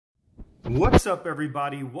What's up,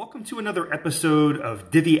 everybody? Welcome to another episode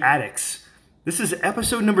of Divi Addicts. This is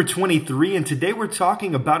episode number 23, and today we're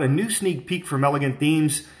talking about a new sneak peek from Elegant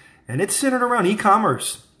Themes, and it's centered around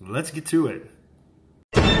e-commerce. Let's get to it.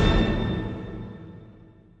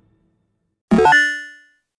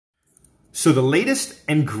 So the latest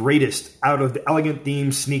and greatest out of the Elegant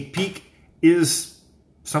Themes sneak peek is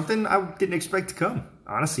something I didn't expect to come.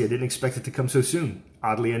 Honestly, I didn't expect it to come so soon,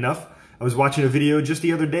 oddly enough. I was watching a video just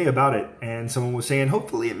the other day about it, and someone was saying,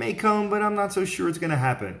 hopefully it may come, but I'm not so sure it's going to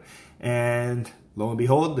happen. And lo and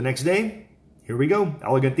behold, the next day, here we go.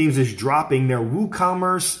 Elegant Themes is dropping their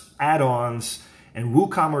WooCommerce add-ons and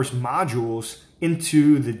WooCommerce modules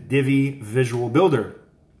into the Divi Visual Builder.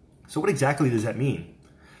 So what exactly does that mean?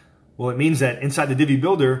 Well, it means that inside the Divi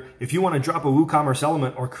Builder, if you want to drop a WooCommerce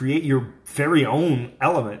element or create your very own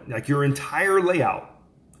element, like your entire layout,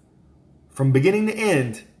 from beginning to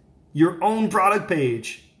end, your own product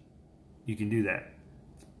page, you can do that.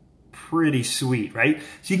 Pretty sweet, right?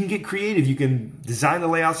 So you can get creative. You can design the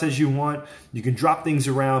layouts as you want. You can drop things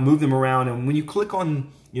around, move them around. And when you click on,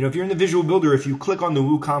 if you're in the Visual Builder, if you click on the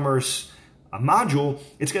WooCommerce module,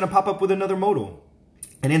 it's going to pop up with another modal.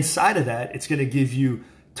 And inside of that, it's going to give you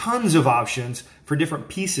tons of options for different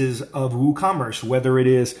pieces of WooCommerce, whether it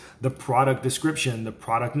is the product description, the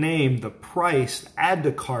product name, the price, add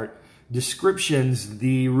to cart, descriptions,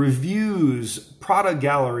 the reviews, product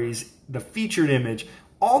galleries, the featured image,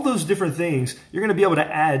 all those different things you're going to be able to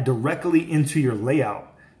add directly into your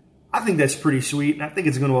layout. I think that's pretty sweet, and I think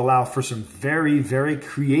it's going to allow for some very, very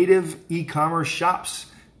creative e-commerce shops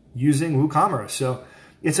using WooCommerce. So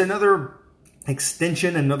it's another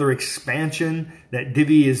extension, another expansion that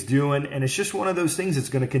Divi is doing, and it's just one of those things that's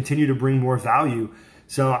going to continue to bring more value.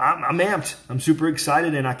 So I'm amped. I'm super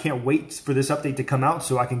excited, and I can't wait for this update to come out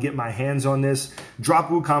so I can get my hands on this, drop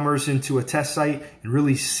WooCommerce into a test site, and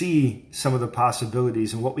really see some of the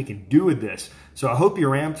possibilities and what we can do with this. So I hope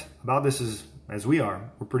you're amped about this as we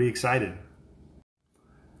are. We're pretty excited.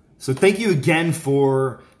 So thank you again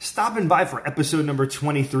for stopping by for episode number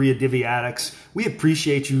 23 of Divi Addicts. We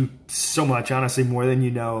appreciate you so much, honestly, more than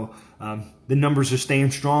you know. The numbers are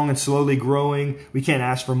staying strong and slowly growing. We can't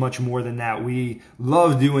ask for much more than that. We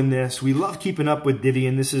love doing this. We love keeping up with Divi,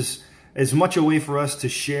 and this is as much a way for us to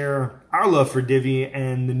share our love for Divi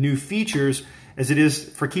and the new features as it is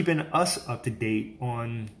for keeping us up to date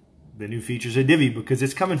on the new features of Divi, because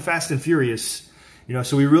it's coming fast and furious.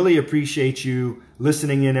 So we really appreciate you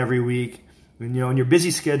listening in every week. And, in your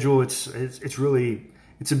busy schedule, it's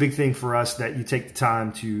a big thing for us that you take the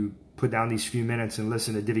time to put down these few minutes and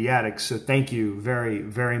listen to Divi Addicts. So thank you very,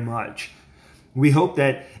 very much. We hope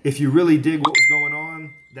that if you really dig what was going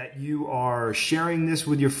on, that you are sharing this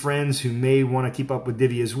with your friends who may want to keep up with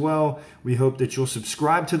Divi as well. We hope that you'll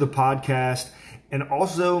subscribe to the podcast and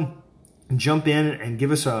also jump in and give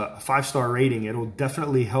us a 5-star rating. It'll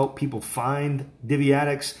definitely help people find Divi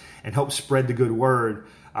Addicts and help spread the good word.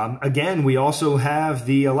 Again, we also have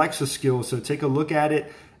the Alexa skill, so take a look at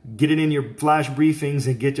it. Get it in your flash briefings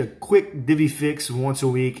and get a quick Divi fix once a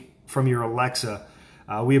week from your Alexa.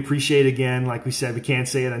 We appreciate, again, like we said, we can't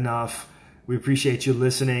say it enough. We appreciate you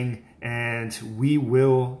listening, and we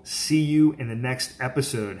will see you in the next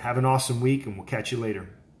episode. Have an awesome week, and we'll catch you later.